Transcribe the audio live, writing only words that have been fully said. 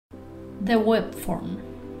The web form.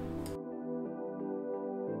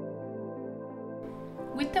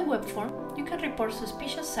 With the web form, you can report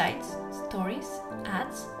suspicious sites, stories,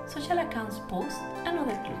 ads, social accounts posts, and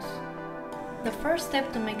other clues. The first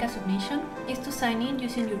step to make a submission is to sign in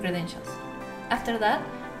using your credentials. After that,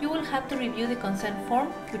 you will have to review the consent form,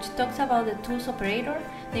 which talks about the tool's operator,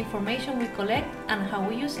 the information we collect, and how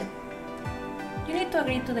we use it. You need to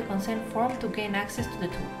agree to the consent form to gain access to the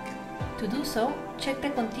tool. To do so, check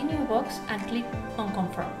the Continue box and click on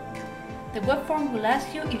Confirm. The web form will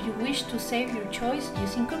ask you if you wish to save your choice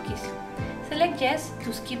using cookies. Select Yes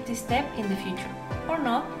to skip this step in the future, or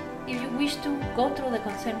No if you wish to go through the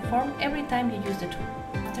consent form every time you use the tool.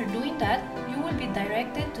 After doing that, you will be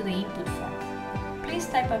directed to the input form. Please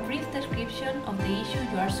type a brief description of the issue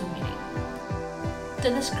you are submitting.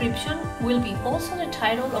 The description will be also the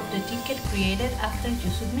title of the ticket created after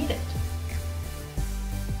you submit it.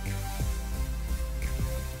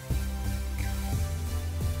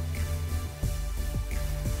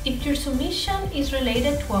 If your submission is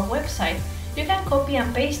related to a website, you can copy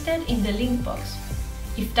and paste it in the link box.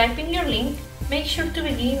 If typing your link, make sure to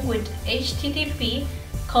begin with http://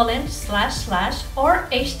 or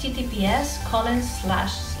https://.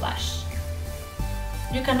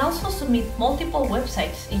 You can also submit multiple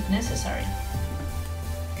websites if necessary.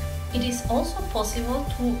 It is also possible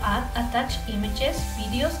to add attached images,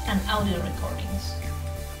 videos, and audio recordings.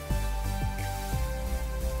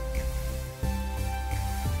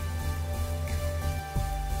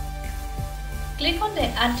 Click on the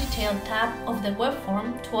Add Detail tab of the web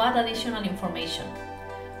form to add additional information.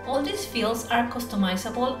 All these fields are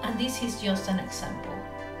customizable, and this is just an example.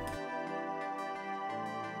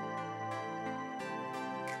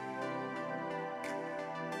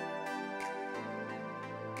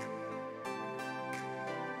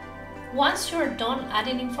 Once you are done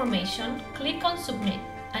adding information, click on Submit,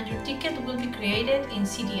 and your ticket will be created in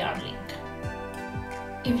CDR link.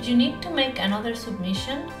 If you need to make another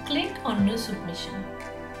submission, click on New Submission.